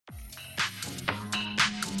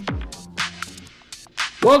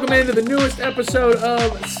Welcome into the newest episode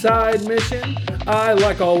of Side Mission. I,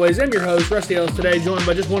 like always, am your host, Rusty Ellis, today, joined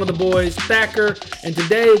by just one of the boys, Thacker, and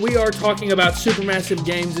today we are talking about Supermassive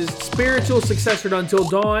Games' spiritual successor to Until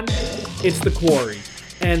Dawn. It's the Quarry.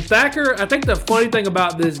 And Thacker, I think the funny thing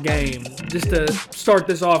about this game, just to start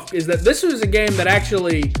this off, is that this was a game that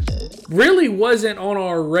actually really wasn't on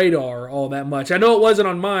our radar all that much. I know it wasn't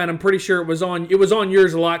on mine. I'm pretty sure it was on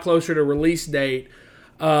yours a lot closer to release date.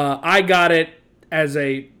 I got it as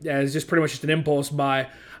just pretty much just an impulse buy.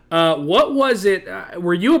 What was it?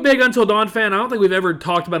 Were you a big Until Dawn fan? I don't think we've ever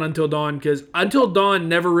talked about Until Dawn because Until Dawn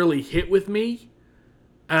never really hit with me.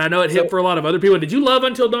 And I know it hit for a lot of other people. Did you love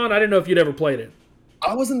Until Dawn? I didn't know if you'd ever played it.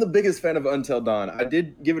 I wasn't the biggest fan of Until Dawn. I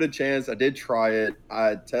did give it a chance. I did try it.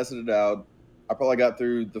 I tested it out. I probably got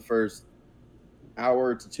through the first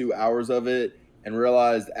hour to 2 hours of it and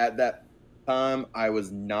realized at that time I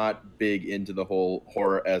was not big into the whole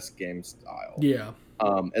horror-esque game style. Yeah.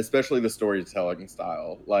 Especially the storytelling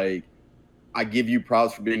style. Like, I give you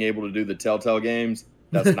props for being able to do the Telltale games.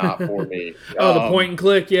 That's not for me. The point and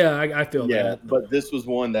click. Yeah, I feel that. Yeah, but this was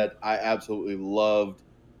one that I absolutely loved.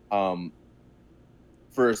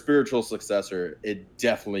 For a spiritual successor, it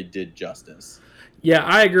definitely did justice. Yeah,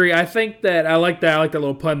 I agree. I think that I like that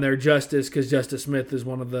little pun there, Justice, because Justice Smith is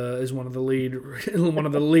one of the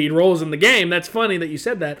lead roles in the game. That's funny that you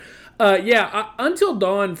said that. Until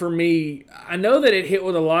Dawn for me, I know that it hit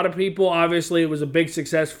with a lot of people. Obviously, it was a big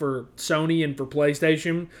success for Sony and for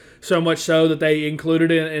PlayStation, so much so that they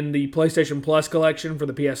included it in the PlayStation Plus collection for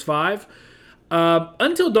the PS5.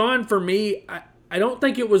 Until Dawn for me, I don't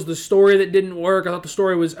think it was the story that didn't work. I thought the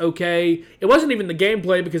story was okay. It wasn't even the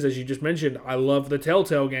gameplay because, as you just mentioned, I love the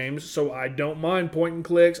Telltale games, so I don't mind point and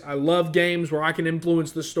clicks. I love games where I can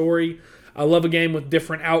influence the story. I love a game with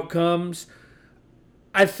different outcomes.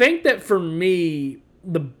 I think that for me,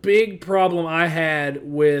 the big problem I had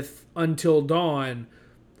with Until Dawn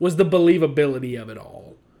was the believability of it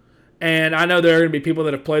all. And I know there are going to be people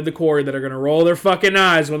that have played the Quarry that are going to roll their fucking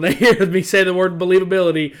eyes when they hear me say the word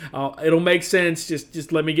believability. It'll make sense.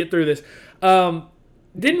 Just let me get through this.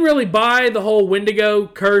 Didn't really buy the whole Wendigo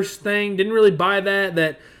curse thing. Didn't really buy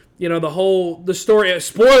that the story.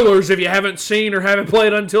 Spoilers if you haven't seen or haven't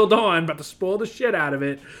played Until Dawn, about to spoil the shit out of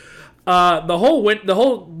it. The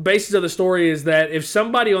whole basis of the story is that if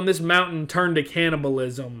somebody on this mountain turned to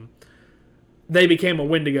cannibalism, they became a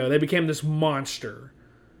Wendigo. They became this monster.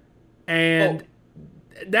 And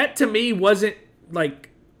that to me wasn't like,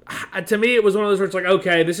 to me it was one of those where it's like,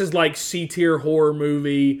 okay, this is like C-tier horror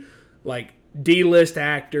movie, like D-list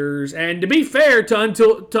actors. And to be fair to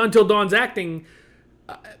Until Dawn's acting,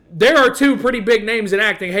 there are two pretty big names in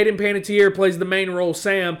acting. Hayden Panettiere plays the main role,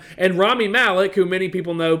 Sam, and Rami Malek, who many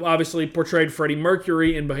people know obviously portrayed Freddie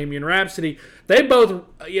Mercury in Bohemian Rhapsody. They both,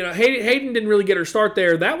 Hayden didn't really get her start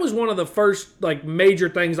there. That was one of the first major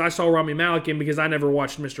things I saw Rami Malek in because I never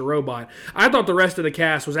watched Mr. Robot. I thought the rest of the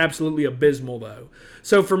cast was absolutely abysmal though.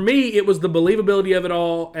 So for me, it was the believability of it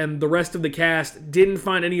all, and the rest of the cast didn't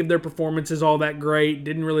find any of their performances all that great.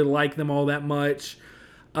 Didn't really like them all that much.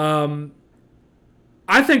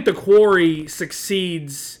 I think the Quarry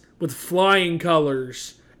succeeds with flying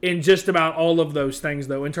colors in just about all of those things,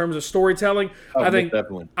 though. In terms of storytelling, I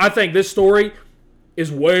think this story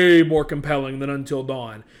is way more compelling than Until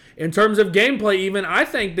Dawn. In terms of gameplay, even, I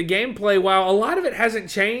think the gameplay, while a lot of it hasn't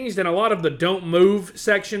changed, and a lot of the don't move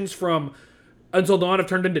sections from Until Dawn have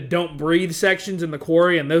turned into don't breathe sections in the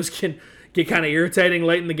Quarry, and those can get kind of irritating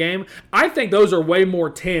late in the game, I think those are way more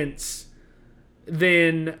tense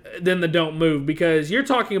than the don't move, because you're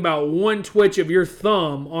talking about one twitch of your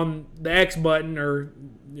thumb on the X button, or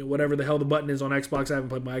whatever the hell the button is on Xbox. I haven't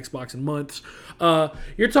played my Xbox in months.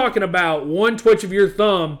 You're talking about one twitch of your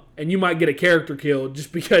thumb and you might get a character killed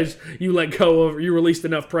just because you you released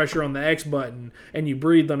enough pressure on the X button and you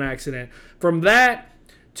breathed on accident. From that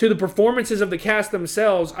to the performances of the cast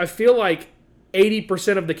themselves, I feel like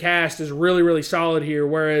 80% of the cast is really, really solid here,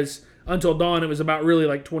 whereas Until Dawn, it was about really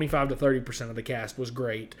like 25 to 30% of the cast was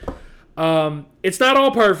great. It's not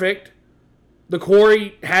all perfect. The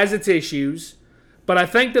Quarry has its issues. But I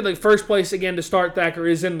think that the first place, again, to start, Thacker,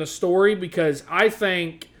 is in the story, because I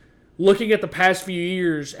think, looking at the past few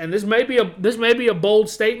years, and this may be a bold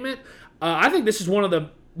statement, I think this is one of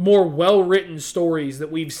the more well-written stories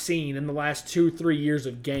that we've seen in the last 2-3 years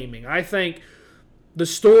of gaming. I think the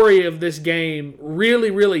story of this game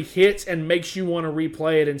really, really hits and makes you want to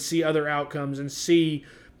replay it and see other outcomes and see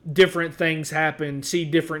different things happen, see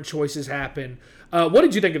different choices happen. What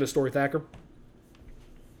did you think of the story, Thacker?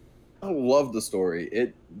 I love the story.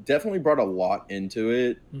 It definitely brought a lot into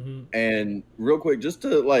it. Mm-hmm. And real quick, just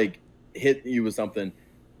to hit you with something,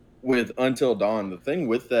 with Until Dawn, the thing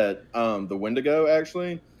with that, the Wendigo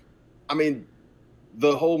actually, I mean,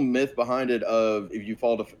 the whole myth behind it of if you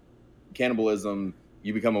fall to cannibalism,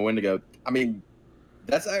 you become a Wendigo. I mean,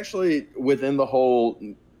 that's actually within the whole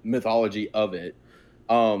mythology of it.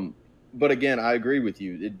 But again, I agree with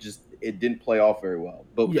you. It didn't play off very well.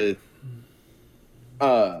 But Yeah. with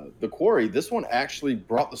the Quarry, this one actually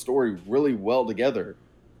brought the story really well together.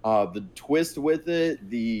 The twist with it,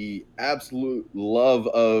 the absolute love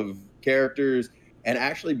of characters, and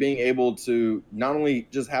actually being able to not only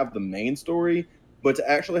just have the main story, but to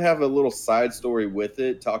actually have a little side story with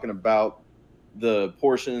it, talking about the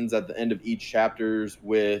portions at the end of each chapters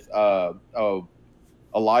with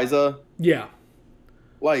Eliza. Yeah.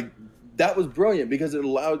 Like, that was brilliant because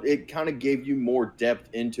it kind of gave you more depth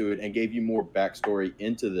into it and gave you more backstory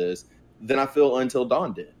into this than I feel Until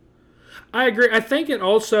Dawn did. I agree. I think it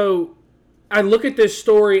also, I look at this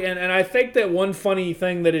story, and I think that one funny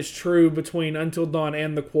thing that is true between Until Dawn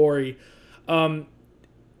and The Quarry,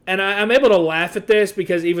 and I'm able to laugh at this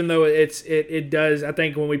because even though it does, I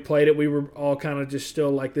think when we played it, we were all kind of just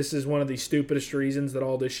still like, this is one of the stupidest reasons that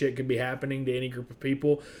all this shit could be happening to any group of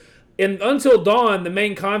people. In Until Dawn, the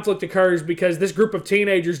main conflict occurs because this group of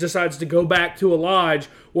teenagers decides to go back to a lodge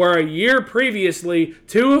where a year previously,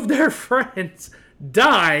 two of their friends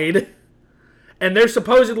died, and they're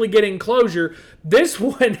supposedly getting closure. This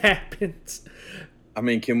one happens. I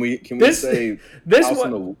mean, can we say this House one,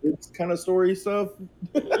 in the Woods kind of story stuff?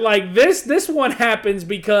 like this one happens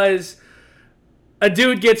because a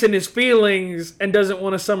dude gets in his feelings and doesn't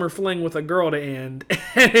want a summer fling with a girl to end,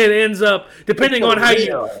 and it ends up depending on how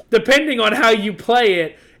you play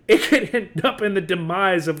it, it could end up in the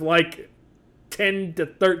demise of like 10 to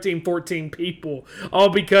 13, 14 people, all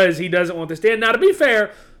because he doesn't want this to end. Now, to be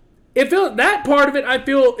fair, that part of it I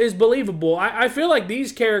feel is believable. I feel like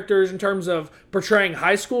these characters, in terms of portraying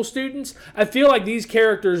high school students, I feel like these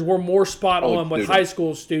characters were more spot on with high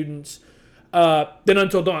school students than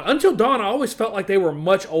Until Dawn. Until Dawn, I always felt like they were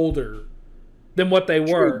much older than what they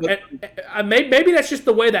were. True, and maybe that's just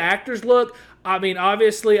the way the actors look. I mean,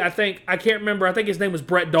 obviously, I can't remember. I think his name was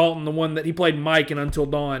Brett Dalton, the one that he played Mike in Until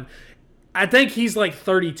Dawn. I think he's like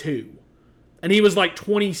 32. And he was like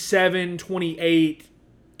 27, 28,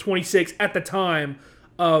 26 at the time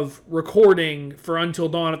of recording for Until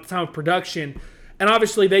Dawn, at the time of production. And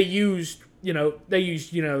obviously they used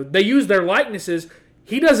their likenesses.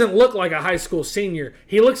 He doesn't look like a high school senior.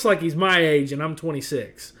 He looks like he's my age and I'm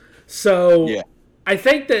 26. So yeah. I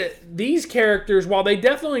think that these characters, while they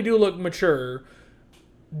definitely do look mature,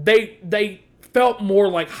 they felt more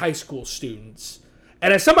like high school students.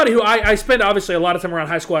 And as somebody who I spend obviously a lot of time around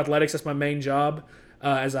high school athletics, that's my main job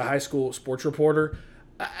as a high school sports reporter.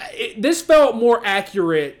 This felt more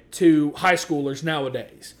accurate to high schoolers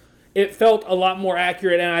nowadays. It felt a lot more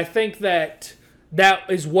accurate, and I think that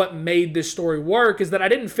is what made this story work, is that I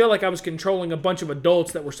didn't feel like I was controlling a bunch of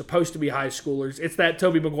adults that were supposed to be high schoolers. It's that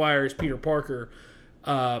Tobey Maguire's Peter Parker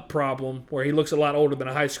problem, where he looks a lot older than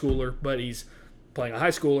a high schooler, but he's playing a high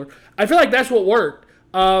schooler. I feel like that's what worked.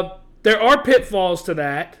 There are pitfalls to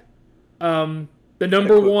that. The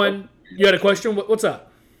number one... You had a question? What's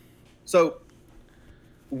up? So,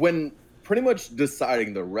 when pretty much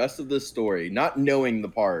deciding the rest of this story, not knowing the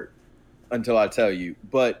part until I tell you,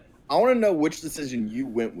 but I want to know which decision you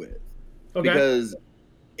went with. Okay. Because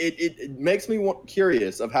it makes me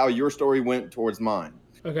curious of how your story went towards mine.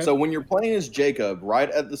 Okay. So when you're playing as Jacob right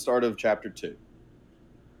at the start of Chapter 2,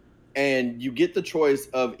 and you get the choice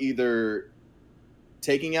of either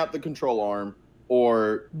taking out the control arm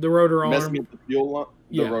or the rotor arm, messing with the fuel line,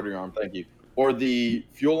 the rotary arm, thank you, or the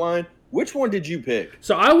fuel line, which one did you pick?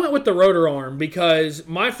 So I went with the rotor arm because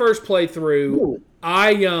my first playthrough,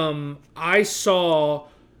 I saw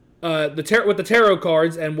with the tarot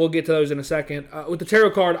cards, and we'll get to those in a second. With the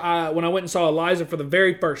tarot card, when I went and saw Eliza for the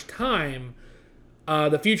very first time,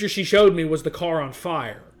 the future she showed me was the car on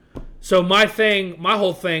fire. So my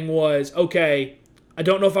whole thing was, okay, I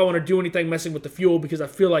don't know if I want to do anything messing with the fuel because I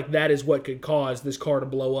feel like that is what could cause this car to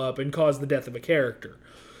blow up and cause the death of a character.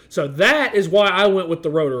 So that is why I went with the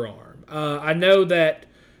rotor arm. I know that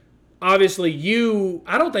obviously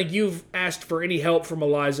I don't think you've asked for any help from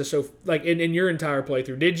Eliza, so like in your entire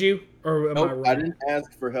playthrough, did you? Or am I wrong? I didn't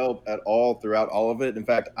ask for help at all throughout all of it. In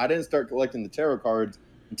fact, I didn't start collecting the tarot cards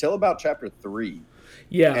until about Chapter 3.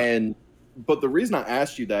 Yeah. But the reason I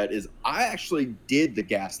asked you that is I actually did the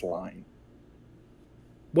gas line.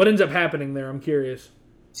 What ends up happening there? I'm curious.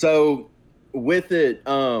 So with it,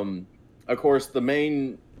 of course, the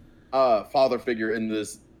main father figure in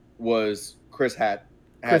this was Chris Hackett.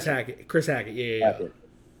 Chris Hackett, yeah.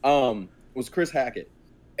 Was Chris Hackett.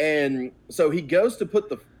 And so he goes to put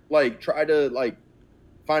like try to like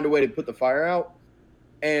find a way to put the fire out.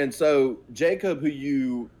 And so Jacob, who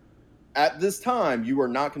you at this time you were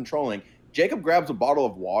not controlling, Jacob grabs a bottle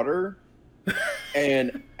of water,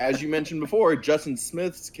 and as you mentioned before, Justin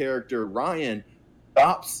Smith's character Ryan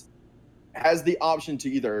has the option to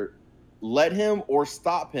either let him or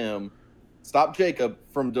stop Jacob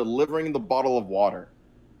from delivering the bottle of water.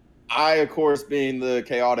 I, of course, being the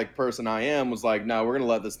chaotic person I am, was like, no, we're going to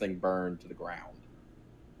let this thing burn to the ground.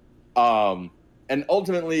 And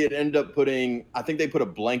ultimately it ended up I think they put a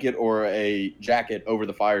blanket or a jacket over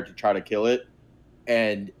the fire to try to kill it.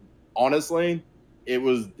 And honestly,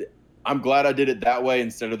 I'm glad I did it that way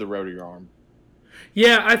instead of the rotary arm.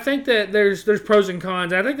 Yeah, I think that there's pros and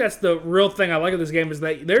cons. I think that's the real thing I like of this game is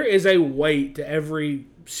that there is a weight to every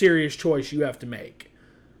serious choice you have to make.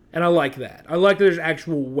 And I like that. I like that there's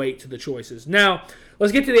actual weight to the choices. Now,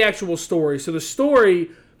 let's get to the actual story. So the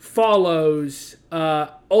story follows,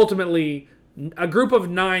 ultimately, a group of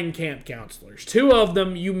 9 camp counselors. 2 of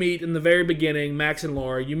them you meet in the very beginning, Max and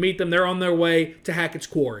Laura. You meet them. They're on their way to Hackett's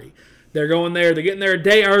Quarry. They're going there. They're getting there a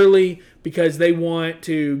day early because they want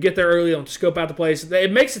to get there early to scope out the place.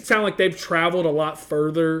 It makes it sound like they've traveled a lot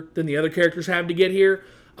further than the other characters have to get here.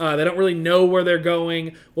 They don't really know where they're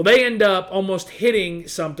going. Well, they end up almost hitting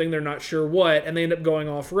something. They're not sure what, and they end up going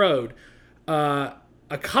off-road. A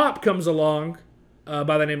cop comes along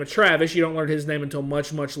by the name of Travis. You don't learn his name until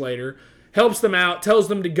much, much later. Helps them out, tells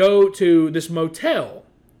them to go to this motel.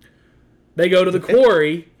 They go to the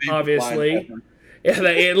quarry, obviously. Yeah,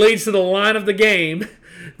 it leads to the line of the game,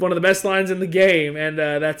 one of the best lines in the game, and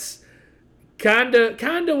that's kind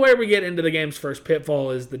of where we get into the game's first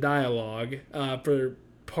pitfall is the dialogue for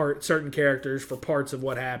certain characters for parts of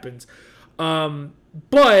what happens.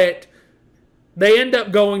 But they end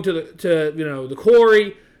up going to the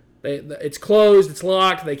quarry. It's closed. It's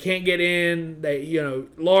locked. They can't get in.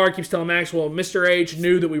 Laura keeps telling Max, "Well, Mr. H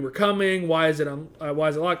knew that we were coming. Why is it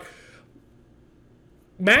locked?"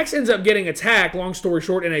 Max ends up getting attacked, long story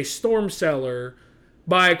short, in a storm cellar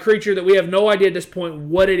by a creature that we have no idea at this point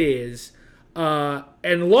what it is.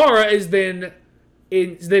 And Laura is then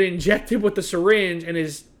injected with the syringe and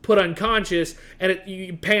is put unconscious, and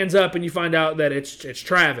it pans up and you find out that it's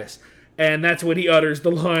Travis. And that's when he utters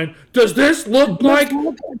the line, "Does this look like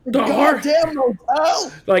the goddamn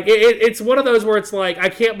motel?" Like, it's one of those where it's like, I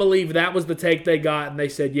can't believe that was the take they got, and they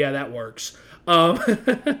said, yeah, that works.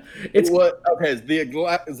 It's what? Okay, the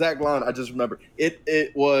exact line I just remember.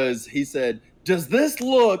 It was, he said, "Does this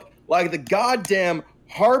look like the goddamn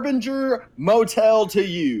Harbinger motel to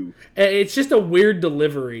you?" It's just a weird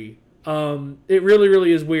delivery. It really,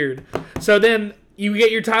 really is weird. So then you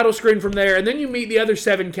get your title screen from there, and then you meet the other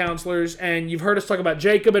 7 counselors, and you've heard us talk about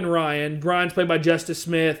Jacob and Ryan. Ryan's played by Justice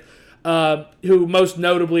Smith, who most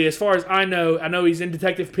notably, as far as I know he's in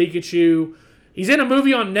Detective Pikachu. He's in a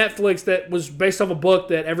movie on Netflix that was based off a book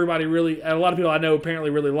that a lot of people I know apparently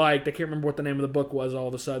really liked. I can't remember what the name of the book was all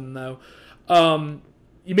of a sudden, though.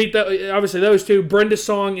 You meet, obviously, those 2. Brenda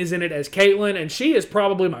Song is in it as Caitlin, and she is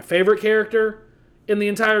probably my favorite character in the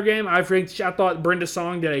entire game. I thought Brenda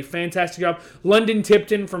Song did a fantastic job. London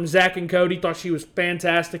Tipton from Zack and Cody thought she was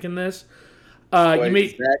fantastic in this. You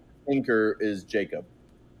meet Zack Tinker is Jacob.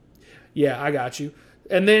 Yeah, I got you.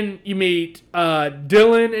 And then you meet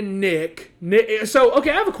Dylan and Nick. So, okay,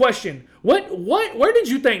 I have a question. Where did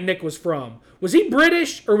you think Nick was from? Was he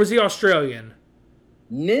British or was he Australian?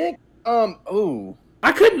 Nick,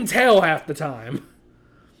 I couldn't tell half the time.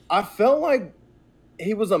 I felt like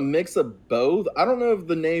he was a mix of both. I don't know if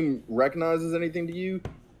the name recognizes anything to you.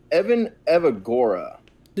 Evan Evagora.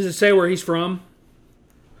 Does it say where he's from?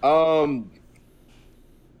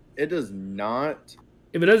 It does not.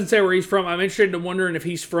 If it doesn't say where he's from, I'm interested in wondering if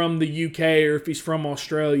he's from the UK or if he's from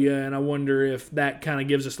Australia, and I wonder if that kind of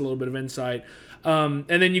gives us a little bit of insight. And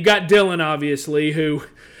then you got Dylan, obviously,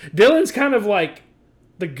 Dylan's kind of like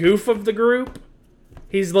the goof of the group.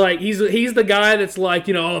 He's the guy that's like,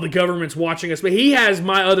 the government's watching us. But he has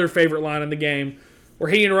my other favorite line in the game,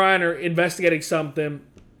 where he and Ryan are investigating something,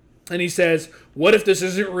 and he says, "What if this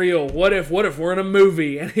isn't real? What if we're in a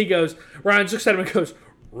movie?" And Ryan looks at him and goes,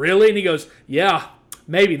 "Really?" And he goes, "Yeah.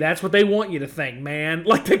 Maybe that's what they want you to think, man."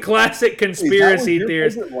 Like the classic conspiracy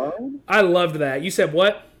theorist. I loved that. You said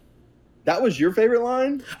what? That was your favorite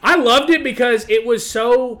line? I loved it because it was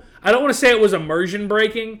so, I don't want to say it was immersion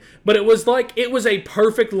breaking, but it was a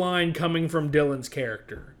perfect line coming from Dylan's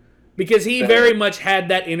character. Because he very much had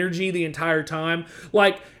that energy the entire time.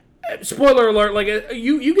 Like, spoiler alert, like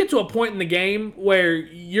you get to a point in the game where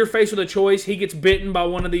you're faced with a choice. He gets bitten by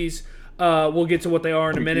one of these, we'll get to what they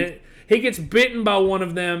are in a minute. He gets bitten by one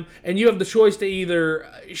of them, and you have the choice to either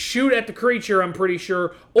shoot at the creature, I'm pretty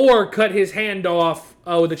sure, or cut his hand off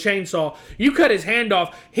with a chainsaw. You cut his hand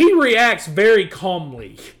off. He reacts very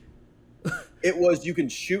calmly. It was you can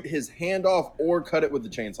shoot his hand off or cut it with the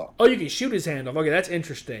chainsaw. Oh, you can shoot his hand off. Okay, that's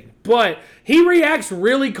interesting. But he reacts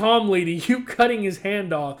really calmly to you cutting his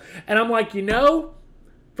hand off. And I'm like,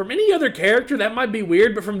 from any other character, that might be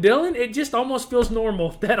weird. But from Dylan, it just almost feels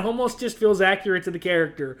normal. That almost just feels accurate to the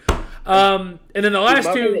character. And then the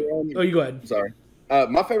last two... Oh, you go ahead. Sorry.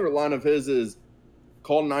 My favorite line of his is,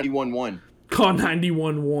 call 911. Call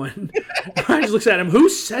 911. Brian just looks at him. Who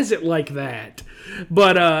says it like that?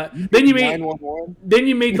 But then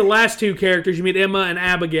you meet the last two characters. You meet Emma and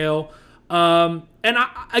Abigail. And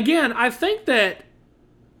I think that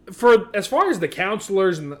for as far as the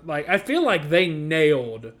counselors and I feel like they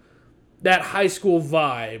nailed that high school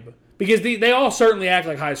vibe because they all certainly act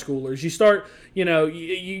like high schoolers. You start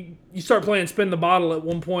you start playing Spin the Bottle at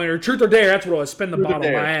one point, or Truth or Dare. That's what it was. Spin the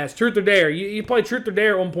Bottle. My ass. Truth or Dare. You play Truth or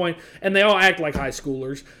Dare at one point, and they all act like high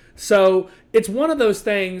schoolers. So it's one of those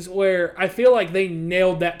things where I feel like they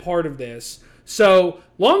nailed that part of this. So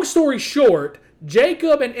long story short,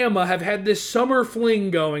 Jacob and Emma have had this summer fling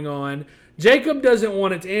going on. Jacob doesn't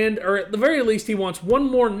want it to end, or at the very least he wants one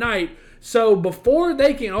more night. So before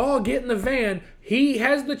they can all get in the van, he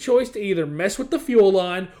has the choice to either mess with the fuel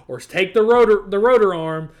line or take the rotor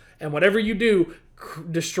arm, and whatever you do,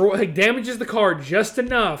 damages the car just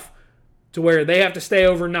enough to where they have to stay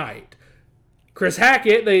overnight. Chris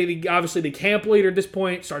Hackett, obviously the camp leader at this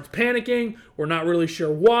point, starts panicking. We're not really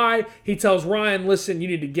sure why. He tells Ryan, listen, you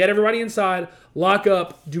need to get everybody inside, lock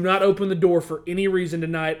up, do not open the door for any reason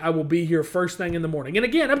tonight. I will be here first thing in the morning. And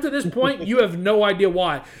again, up to this point, you have no idea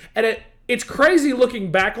why. And it's crazy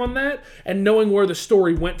looking back on that and knowing where the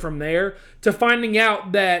story went from there to finding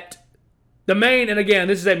out that the main, and again,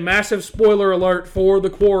 this is a massive spoiler alert for the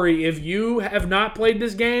Quarry. If you have not played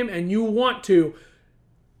this game and you want to,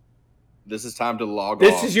 this is time to log off.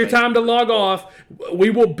 This is your time to log off. We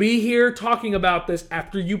will be here talking about this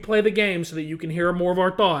after you play the game so that you can hear more of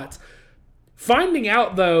our thoughts. Finding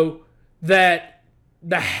out, though, that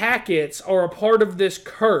the Hacketts are a part of this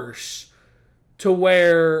curse to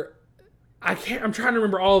where I'm trying to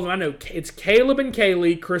remember all of them. I know it's Caleb and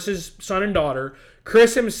Kaylee, Chris's son and daughter.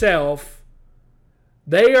 Chris himself,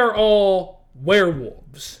 they are all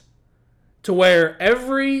werewolves. To where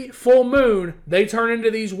every full moon, they turn into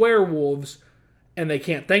these werewolves, and they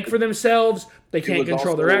can't think for themselves. They can't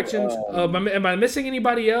control their actions. Am I missing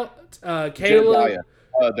anybody else? Caleb?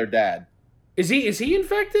 Their dad. Is he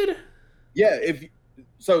infected? Yeah.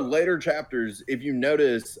 So later chapters, if you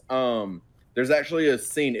notice, there's actually a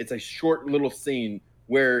scene. It's a short little scene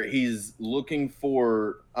where he's looking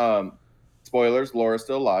for, spoilers, Laura's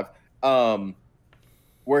still alive,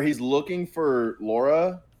 where he's looking for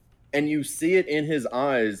Laura, and you see it in his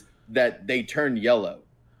eyes that they turn yellow.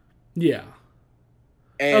 Yeah.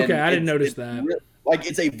 And okay, I didn't notice that.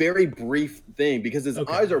 It's a very brief thing because his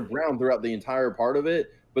eyes are brown throughout the entire part of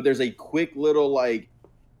it, but there's a quick little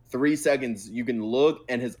 3 seconds you can look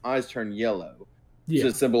and his eyes turn yellow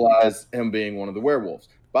to symbolize him being one of the werewolves.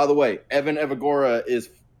 By the way, Evan Evagora is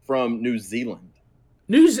from New Zealand.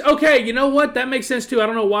 Okay, you know what? That makes sense too. I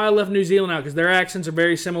don't know why I left New Zealand out because their accents are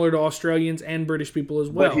very similar to Australians and British people as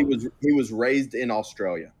well. But he was raised in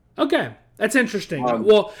Australia. Okay, that's interesting.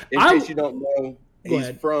 In case you don't know,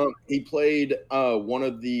 he played one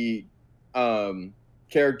of the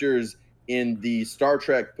characters in the Star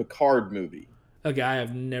Trek Picard movie. Okay, I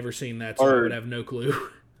have never seen that, so I would have no clue.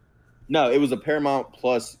 No, it was a Paramount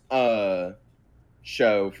Plus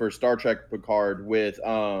show for Star Trek Picard with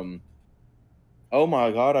oh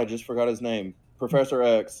my God, I just forgot his name. Professor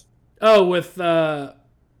X. Oh, with oh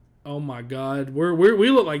my God, we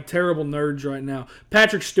look like terrible nerds right now.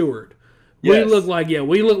 Patrick Stewart. Yes. We look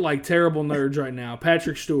like terrible nerds right now.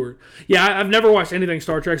 Patrick Stewart. Yeah, I've never watched anything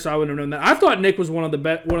Star Trek, so I wouldn't have known that. I thought Nick was one of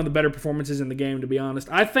the better performances in the game, to be honest.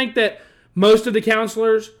 I think that most of the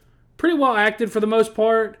counselors pretty well acted for the most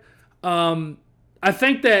part. I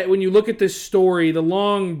think that when you look at this story, the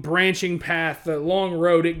long branching path, the long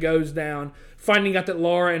road it goes down, finding out that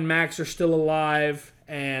Laura and Max are still alive,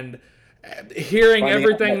 and hearing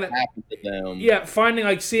everything that happened to them. Yeah,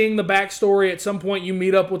 seeing the backstory. At some point, you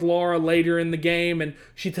meet up with Laura later in the game, and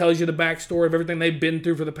she tells you the backstory of everything they've been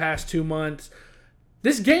through for the past 2 months.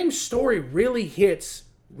 This game's story really hits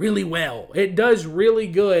really well. It does really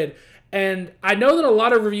good. And I know that a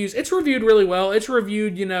lot of reviews, it's reviewed really well. It's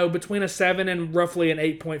reviewed, between a 7 and roughly an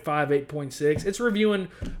 8.5, 8.6. It's reviewing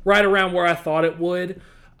right around where I thought it would.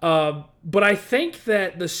 But I think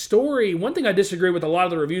that the story, one thing I disagree with a lot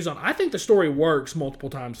of the reviews on, I think the story works multiple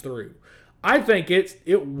times through. I think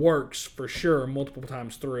it works for sure multiple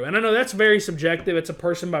times through. And I know that's very subjective. It's a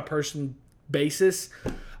person-by-person basis.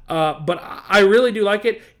 But I really do like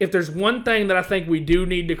it. If there's one thing that I think we do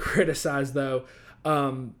need to criticize, though,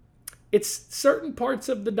 it's certain parts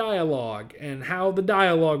of the dialogue and how the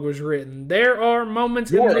dialogue was written. There are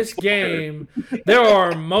moments in this game. There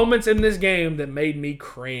are moments in this game that made me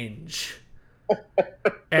cringe.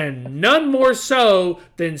 And none more so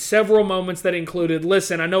than several moments that included,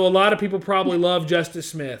 listen, I know a lot of people probably love Justice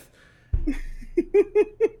Smith.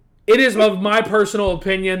 It is of my personal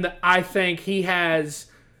opinion that I think he has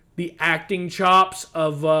the acting chops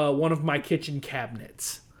of one of my kitchen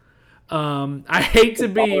cabinets. I hate to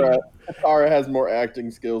be... Katara has more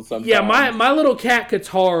acting skills sometimes. Yeah, my little cat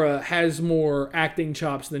Katara has more acting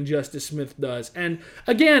chops than Justice Smith does. And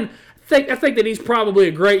again, I think that he's probably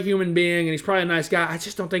a great human being and he's probably a nice guy. I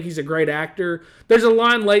just don't think he's a great actor. There's a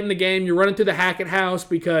line late in the game. You're running through the Hackett house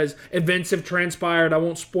because events have transpired. I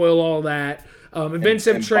won't spoil all that. Events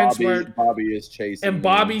have transpired. Bobby is chasing him. And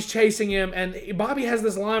Bobby's chasing him. And Bobby has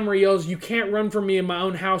this line where he yells, "You can't run from me in my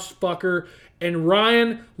own house, fucker." And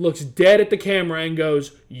Ryan looks dead at the camera and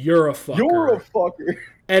goes, "You're a fucker." You're a fucker.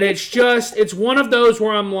 And it's one of those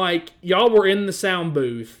where I'm like, y'all were in the sound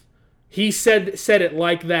booth. He said it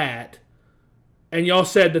like that. And y'all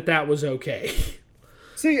said that was okay.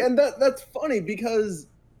 See, and that's funny because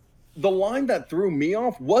the line that threw me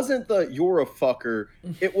off wasn't the "you're a fucker."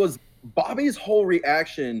 It was Bobby's whole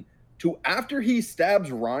reaction to after he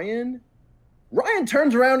stabs Ryan. Ryan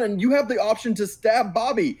turns around and you have the option to stab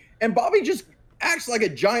Bobby. And Bobby just acts like a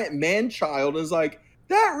giant man-child and is like,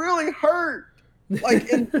 that really hurt. Like,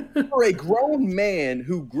 for a grown man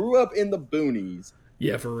who grew up in the boonies.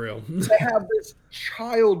 Yeah, for real. To have this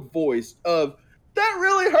child voice of, that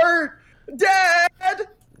really hurt, Dad.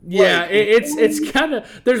 Yeah, like, it's kind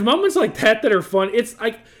of, there's moments like that are fun. It's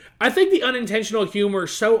like, I think the unintentional humor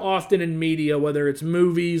so often in media, whether it's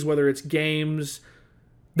movies, whether it's games,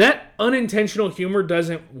 that unintentional humor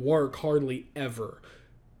doesn't work hardly ever.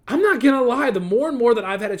 I'm not going to lie, the more and more that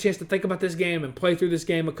I've had a chance to think about this game and play through this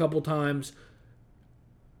game a couple times,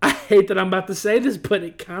 I hate that I'm about to say this, but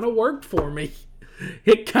it kind of worked for me.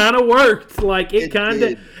 It kind of worked. Like, it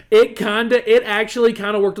actually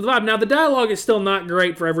kind of worked with the vibe. Now, the dialogue is still not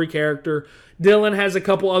great for every character. Dylan has a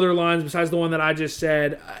couple other lines besides the one that I just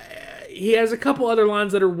said. He has a couple other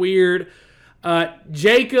lines that are weird.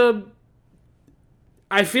 Jacob,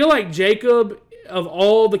 I feel like Jacob, of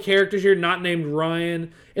all the characters here not named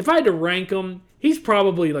Ryan, if I had to rank him, he's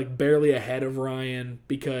probably like barely ahead of Ryan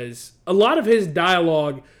because a lot of his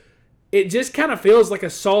dialogue, it just kind of feels like a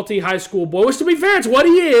salty high school boy, which to be fair, it's what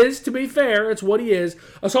he is. To be fair, it's what he is.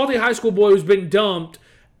 A salty high school boy who's been dumped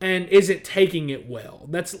and isn't taking it well.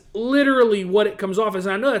 That's literally what it comes off as.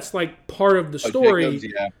 And I know that's like part of the story. Jacobs,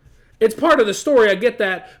 yeah. It's part of the story, I get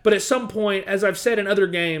that, but at some point, as I've said in other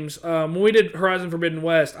games, when we did Horizon Forbidden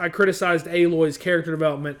West, I criticized Aloy's character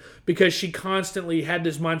development because she constantly had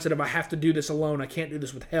this mindset of, I have to do this alone, I can't do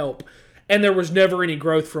this with help, and there was never any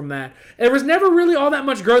growth from that. There was never really all that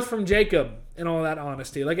much growth from Jacob, in all that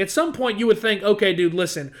honesty. Like, at some point, you would think, okay, dude,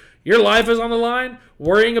 listen, your life is on the line,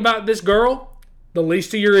 worrying about this girl, the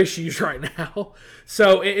least of your issues right now.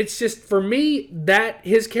 So it's just, for me, that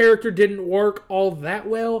his character didn't work all that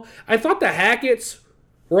well. I thought the Hacketts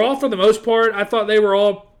were all, for the most part, I thought they were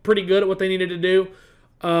all pretty good at what they needed to do.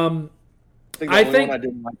 I think the only one I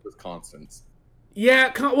didn't like was Constance.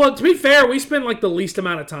 Yeah, well, to be fair, we spend like the least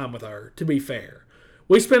amount of time with her, to be fair.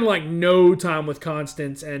 We spend like no time with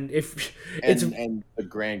Constance, and and the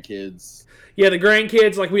grandkids. Yeah, the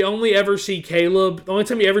grandkids, like, we only ever see Caleb. The only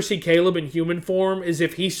time you ever see Caleb in human form is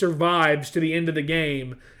if he survives to the end of the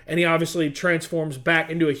game, and he obviously transforms back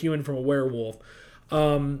into a human from a werewolf.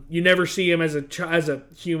 You never see him as a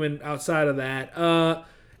human outside of that.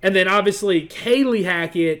 And then, obviously, Kaylee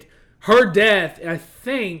Hackett, her death, I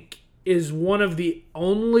think, is one of the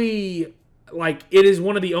only... Like, it is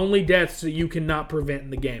one of the only deaths that you cannot prevent in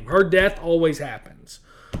the game. Her death always happens.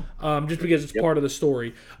 Just because it's part of the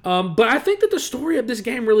story. But I think that the story of this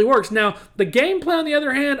game really works. Now, the gameplay, on the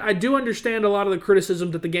other hand, I do understand a lot of the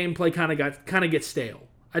criticism that the gameplay kind of gets stale.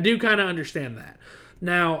 I do kind of understand that.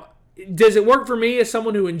 Now, does it work for me as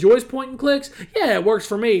someone who enjoys point and clicks? Yeah, it works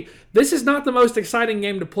for me. This is not the most exciting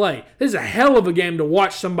game to play. This is a hell of a game to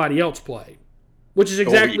watch somebody else play. Which is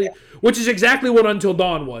exactly what Until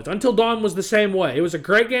Dawn was. Until Dawn was the same way. It was a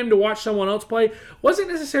great game to watch someone else play. Wasn't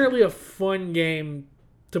necessarily a fun game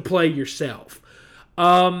to play yourself.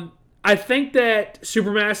 I think that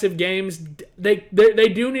Supermassive Games they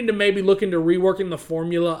do need to maybe look into reworking the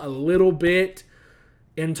formula a little bit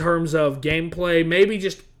in terms of gameplay. Maybe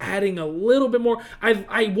just adding a little bit more.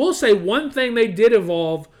 I will say one thing they did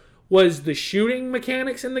evolve was the shooting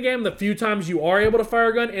mechanics in the game. The few times you are able to fire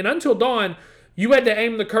a gun, and Until Dawn, you had to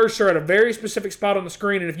aim the cursor at a very specific spot on the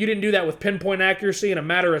screen, and if you didn't do that with pinpoint accuracy in a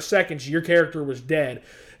matter of seconds, your character was dead.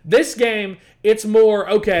 This game, it's more,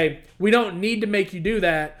 okay, we don't need to make you do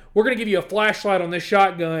that. We're going to give you a flashlight on this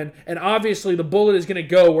shotgun, and obviously the bullet is going to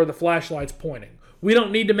go where the flashlight's pointing. We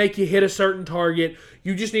don't need to make you hit a certain target.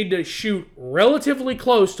 You just need to shoot relatively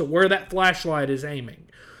close to where that flashlight is aiming.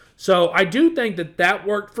 So I do think that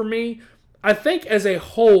worked for me. I think as a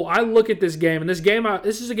whole, I look at this game, and this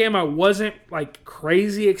is a game I wasn't like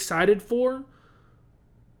crazy excited for.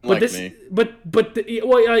 But the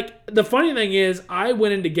funny thing is, I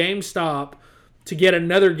went into GameStop to get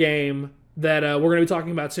another game that we're going to be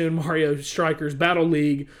talking about soon, Mario Strikers Battle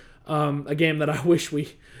League, a game that I wish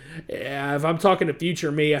we. If I'm talking to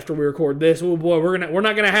future me after we record this, oh boy, we're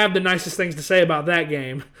not gonna have the nicest things to say about that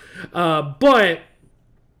game. But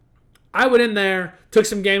I went in there, took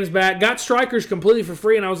some games back, got Strikers completely for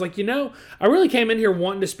free, and I was like, I really came in here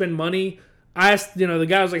wanting to spend money. I asked, the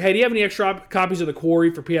guy was like, hey, do you have any extra copies of the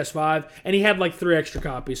Quarry for PS5? And he had like 3 extra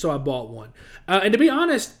copies, so I bought one. And to be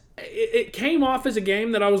honest, it came off as a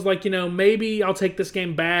game that I was like, maybe I'll take this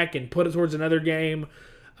game back and put it towards another game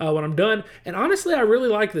when I'm done. And honestly, I really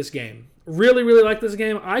like this game. Really, really like this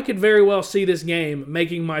game. I could very well see this game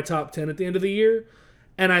making my top 10 at the end of the year.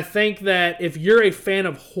 And I think that if you're a fan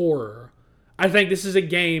of horror, I think this is a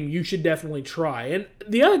game you should definitely try. And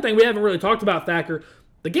the other thing we haven't really talked about, Thacker,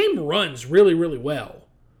 the game runs really, really well.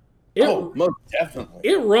 Most definitely.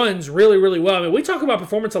 It runs really, really well. I mean, we talk about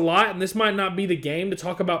performance a lot, and this might not be the game to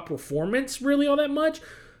talk about performance really all that much.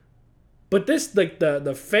 But this, like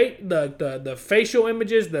the facial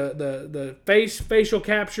images, the facial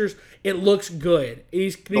captures, it looks good.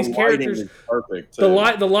 These characters is perfect. Too.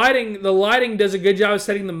 The lighting does a good job of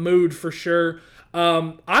setting the mood for sure.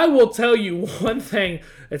 I will tell you one thing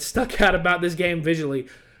that stuck out about this game visually.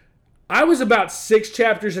 I was about 6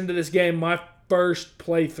 chapters into this game, my first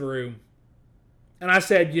playthrough, and I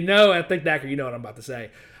said, I think Dacker, you know what I'm about to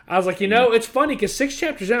say. I was like, it's funny because 6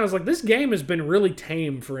 chapters in, I was like, this game has been really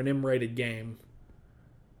tame for an M-rated game.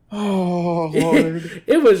 Oh, Lord.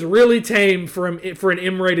 It was really tame for an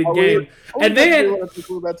M-rated game. And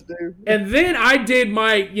then I did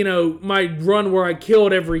my, my run where I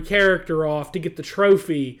killed every character off to get the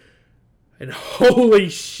trophy. And holy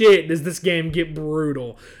shit, does this game get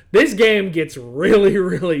brutal. This game gets really,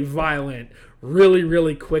 really violent really,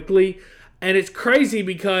 really quickly. And it's crazy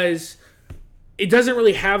because it doesn't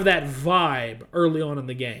really have that vibe early on in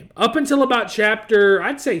the game. Up until about chapter,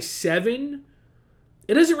 I'd say 7,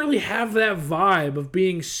 it doesn't really have that vibe of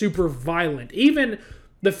being super violent. Even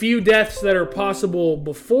the few deaths that are possible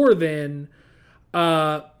before then,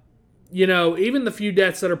 even the few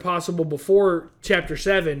deaths that are possible before chapter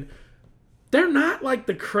 7, they're not like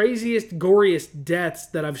the craziest, goriest deaths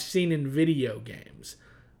that I've seen in video games.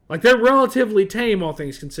 Like, they're relatively tame, all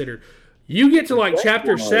things considered. You get to like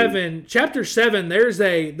chapter 7. Chapter 7, there's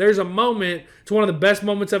a moment. It's one of the best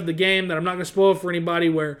moments of the game that I'm not going to spoil for anybody,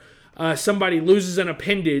 where somebody loses an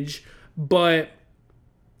appendage, but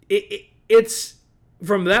it's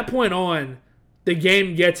from that point on, the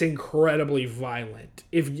game gets incredibly violent.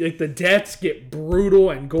 The deaths get brutal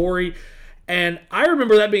and gory. And I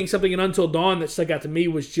remember that being something in Until Dawn that stuck out to me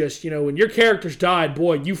was just, when your characters died,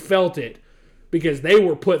 boy, you felt it because they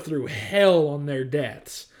were put through hell on their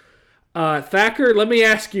deaths. Thacker, let me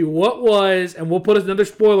ask you, what was, and we'll put another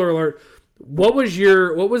spoiler alert, what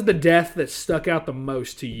was the death that stuck out the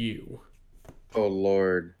most to you? Oh,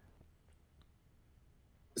 Lord.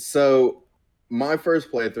 So, my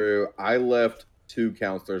first playthrough, I left 2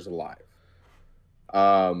 counselors alive.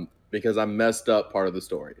 Because I messed up part of the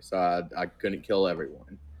story, so I couldn't kill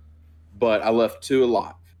everyone. But I left 2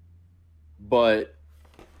 alive. But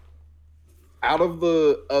out of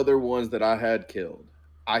the other ones that I had killed,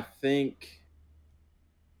 I think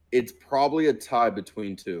it's probably a tie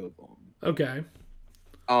between 2 of them. Okay.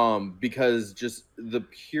 Because just the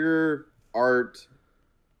pure art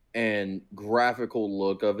and graphical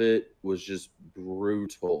look of it was just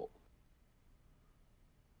brutal.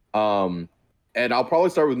 And I'll probably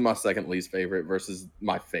start with my second least favorite versus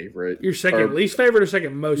my favorite. Your second least favorite or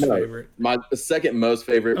second most favorite? My second most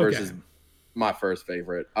favorite versus my first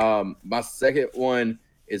favorite. My second one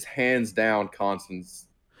is hands down Constance.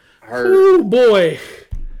 Oh boy.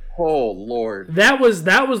 Oh Lord. That was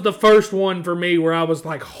the first one for me where I was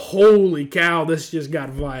like, holy cow, this just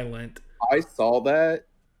got violent. I saw that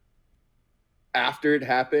after it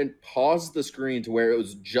happened, paused the screen to where it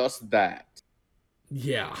was just that.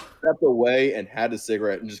 Yeah. Stepped away and had a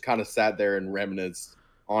cigarette and just kind of sat there and reminisced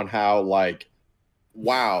on how, like,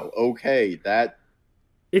 wow, okay, that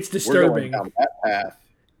It's we're going disturbing. down that path.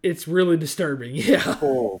 It's really disturbing. Yeah.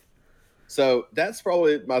 Cool. So that's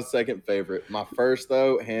probably my second favorite. My first,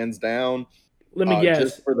 though, hands down, Let me guess.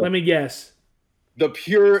 just for Let me guess. the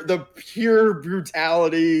pure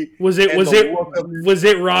brutality. Was it and was the it look of was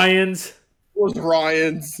it Ryan's? was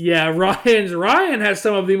Ryan's. Yeah, Ryan has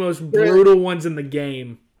some of the most brutal ones in the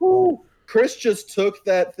game. Woo. Chris just took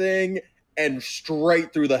that thing and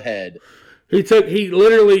straight through the head. He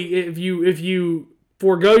literally, if you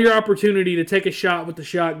forego your opportunity to take a shot with the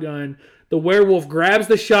shotgun, the werewolf grabs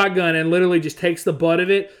the shotgun and literally just takes the butt of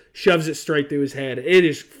it, shoves it straight through his head. It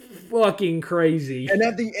is fucking crazy. And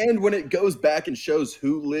at the end, when it goes back and shows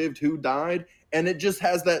who lived, who died, and it just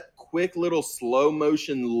has that quick little slow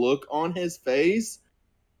motion look on his face.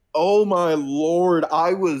 Oh my Lord.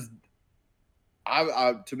 To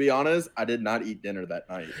be honest, I did not eat dinner that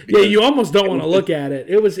night. Yeah, you almost don't want to look at it.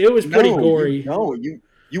 It was pretty gory.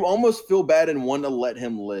 You almost feel bad and want to let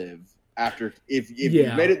him live after if Yeah.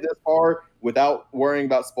 you've made it this far without worrying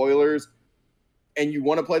about spoilers and you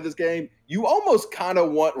want to play this game, you almost kind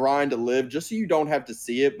of want Ryan to live just so you don't have to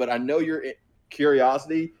see it. But I know your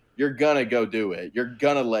curiosity, you're gonna go do it. You're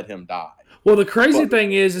gonna let him die. Well, the crazy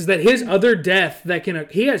thing is that his other death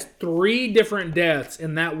he has 3 different deaths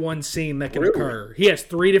in that one scene that can occur. He has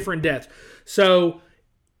 3 different deaths. So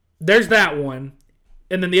there's that one,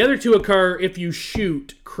 and then the other 2 occur if you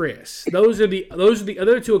shoot Chris. Those are the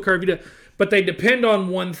other 2 occur if you do. But they depend on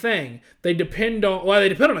one thing. They depend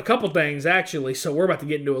on a couple things actually. So we're about to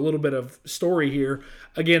get into a little bit of story here.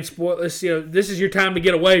 Again, this is your time to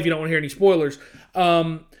get away if you don't want to hear any spoilers.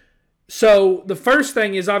 So the first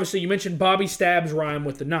thing is obviously you mentioned Bobby stabs Ryan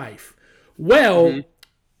with the knife. Well,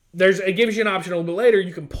 it gives you an option a little bit later.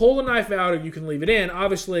 You can pull the knife out or you can leave it in.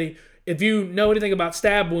 Obviously, if you know anything about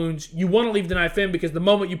stab wounds, you want to leave the knife in because the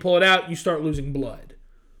moment you pull it out, you start losing blood.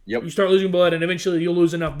 Yep. You start losing blood, and eventually you'll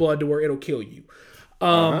lose enough blood to where it'll kill you.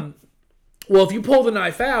 Well, if you pull the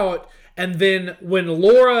knife out, and then when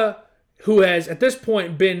Laura, who has at this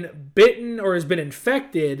point been bitten or has been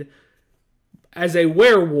infected as a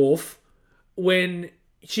werewolf, when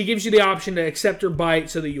she gives you the option to accept her bite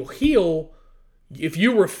so that you'll heal, if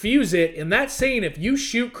you refuse it, in that scene, if you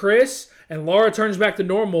shoot Chris and Laura turns back to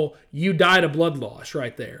normal, you die to blood loss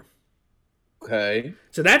right there. Okay.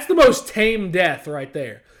 So that's the most tame death right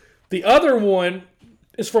there. The other one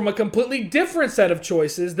is from a completely different set of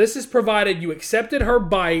choices. This is provided you accepted her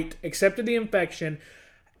bite, accepted the infection,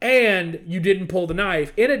 and you didn't pull the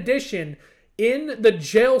knife. In addition, in the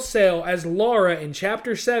jail cell as Laura in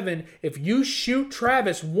Chapter 7, if you shoot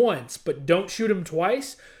Travis once but don't shoot him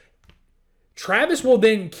twice, Travis will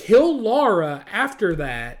then kill Laura after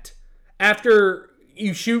that. After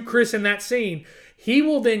you shoot Chris in that scene, he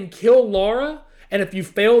will then kill Laura. And if you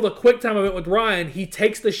fail the quick time event with Ryan, he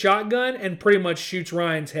takes the shotgun and pretty much shoots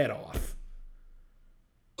Ryan's head off.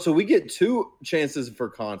 So we get 2 chances for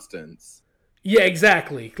Constance. Yeah,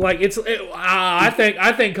 exactly. Like I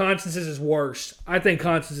think Constance's is worse.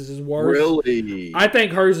 Really? I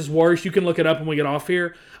think hers is worse. You can look it up when we get off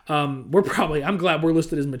here. I'm glad we're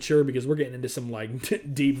listed as mature because we're getting into some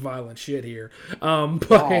like deep violent shit here.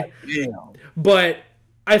 But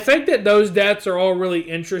I think that those deaths are all really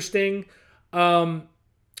interesting. What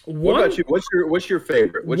about you? What's your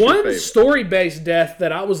favorite? One story-based death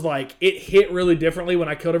that I was like, it hit really differently when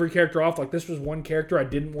I killed every character off. Like, this was one character I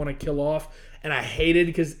didn't want to kill off, and I hated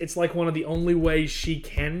because it's like one of the only ways she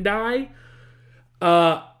can die.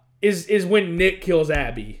 Is when Nick kills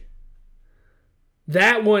Abby.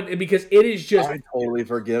 That one, because it is just... I totally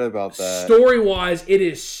forget about that. Story-wise, it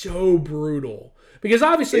is so brutal. Because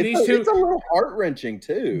obviously it's a little heart-wrenching,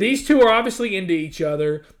 too. These two are obviously into each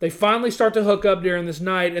other. They finally start to hook up during this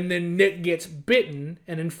night, and then Nick gets bitten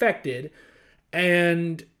and infected,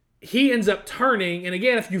 and he ends up turning, and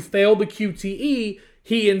again, if you fail the QTE,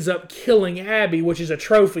 he ends up killing Abby, which is a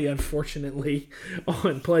trophy, unfortunately,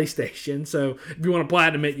 on PlayStation. So if you want to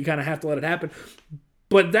platinum it, you kind of have to let it happen.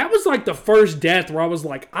 But that was like the first death where I was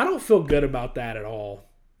like, I don't feel good about that at all.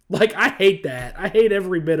 Like, I hate that. I hate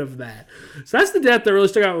every bit of that. So that's the death that really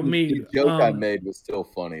stuck out with me. The joke I made was still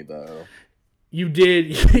funny, though. You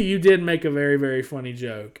did make a very, very funny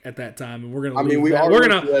joke at that time, and we're gonna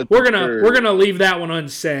leave that one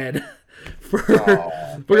unsaid.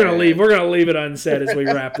 We're gonna leave it unsaid as we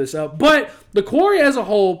wrap this up. But the Quarry as a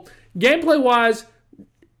whole, gameplay wise,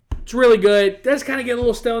 it's really good. Does kind of get a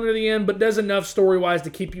little stale near the end, but does enough story wise to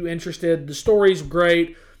keep you interested. The story's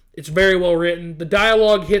great. It's very well written. The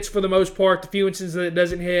dialogue hits for the most part. The few instances that it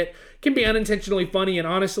doesn't hit can be unintentionally funny, and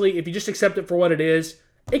honestly, if you just accept it for what it is,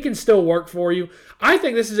 it can still work for you. I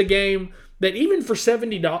think this is a game that even for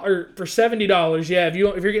 $70, yeah, if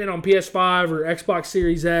you're getting it on PS5 or Xbox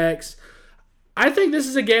Series X, I think this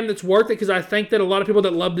is a game that's worth it because I think that a lot of people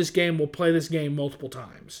that love this game will play this game multiple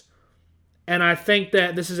times. And I think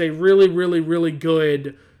that this is a really, really, really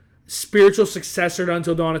good spiritual successor to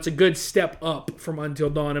Until Dawn. It's a good step up from Until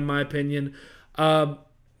Dawn, in my opinion.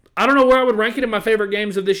 I don't know where I would rank it in my favorite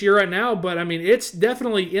games of this year right now, but I mean, it's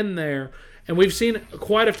definitely in there. And we've seen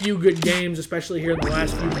quite a few good games, especially here in the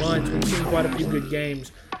last few months. We've seen quite a few good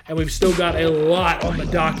games, and we've still got a lot on the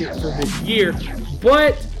docket for this year.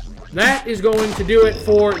 But that is going to do it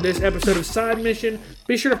for this episode of Side Mission.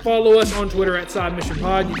 Be sure to follow us on Twitter at Side Mission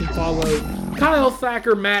Pod. You can follow Kyle,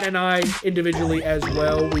 Thacker, Matt, and I individually as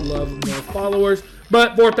well. We love more followers.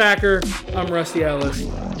 But for Thacker, I'm Rusty Ellis.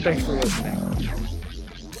 Thanks for listening.